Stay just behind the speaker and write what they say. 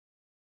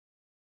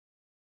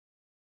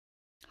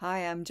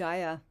Hi, I'm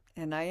Jaya,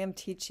 and I am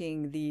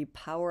teaching the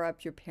Power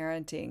Up Your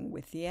Parenting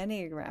with the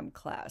Enneagram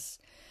class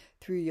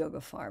through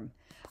Yoga Farm.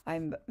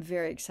 I'm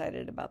very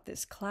excited about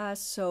this class.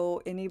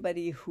 So,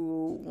 anybody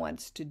who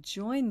wants to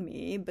join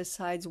me,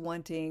 besides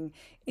wanting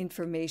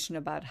information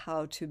about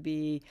how to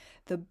be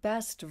the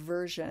best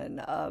version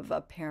of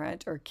a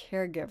parent or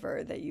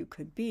caregiver that you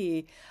could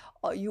be,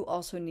 you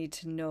also need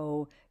to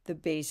know the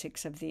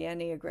basics of the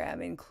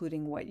Enneagram,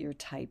 including what your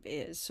type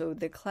is. So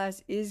the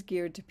class is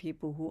geared to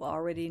people who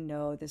already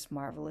know this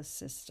marvelous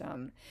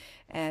system.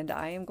 And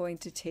I am going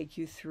to take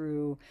you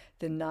through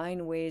the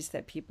 9 ways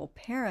that people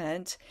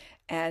parent,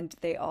 and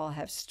they all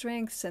have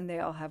strengths and they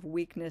all have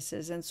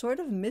weaknesses and sort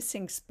of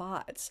missing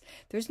spots.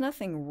 There's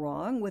nothing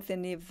wrong with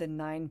any of the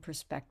 9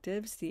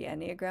 perspectives the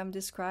Enneagram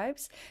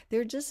describes.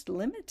 They're just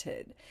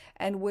limited.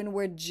 And when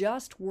we're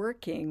just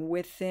working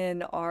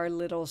within our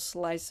little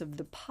slice of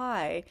the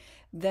pie,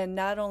 then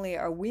not only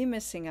are we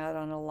missing out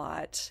on a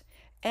lot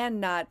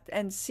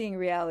and seeing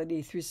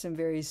reality through some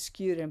very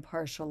skewed and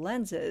partial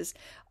lenses,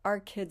 our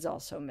kids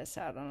also miss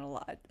out on a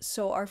lot.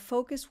 So our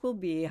focus will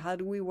be, how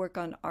do we work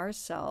on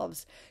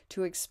ourselves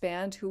to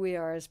expand who we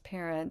are as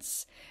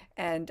parents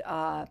and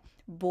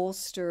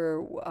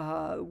bolster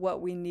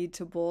what we need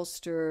to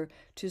bolster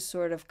to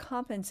sort of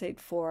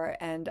compensate for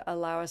and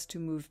allow us to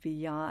move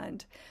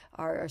beyond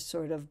our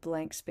sort of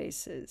blank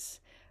spaces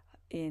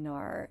in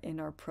our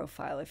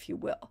profile, if you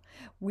will.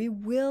 We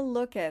will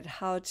look at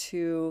how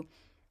to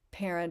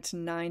parent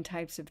 9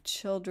 types of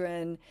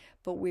children,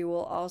 but we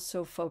will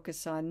also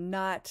focus on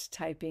not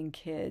typing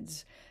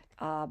kids.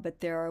 But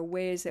there are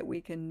ways that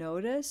we can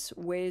notice,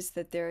 ways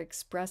that they're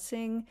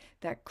expressing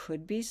that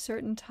could be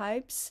certain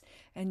types.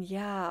 And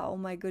yeah, oh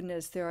my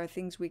goodness, there are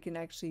things we can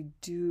actually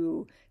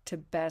do to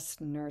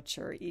best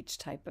nurture each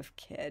type of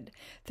kid.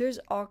 There's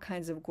all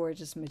kinds of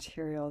gorgeous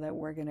material that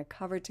we're going to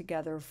cover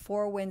together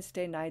 4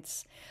 Wednesday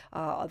nights.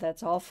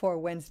 That's all 4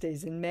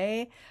 Wednesdays in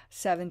May,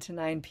 7 to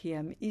 9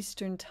 p.m.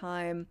 Eastern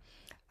Time.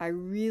 I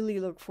really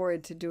look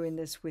forward to doing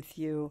this with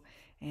you,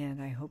 and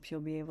I hope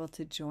you'll be able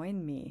to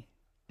join me.